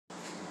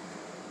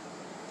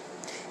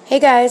Hey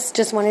guys,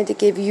 just wanted to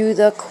give you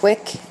the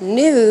quick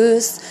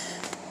news.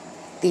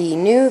 The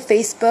new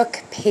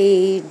Facebook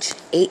page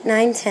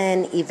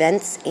 8910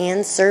 Events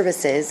and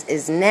Services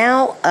is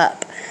now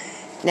up.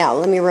 Now,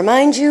 let me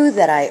remind you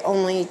that I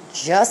only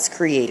just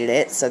created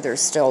it, so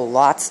there's still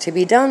lots to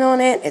be done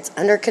on it. It's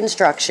under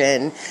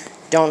construction.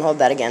 Don't hold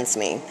that against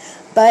me.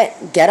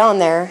 But get on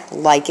there,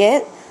 like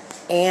it,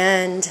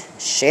 and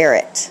share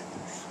it.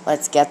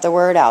 Let's get the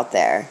word out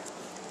there.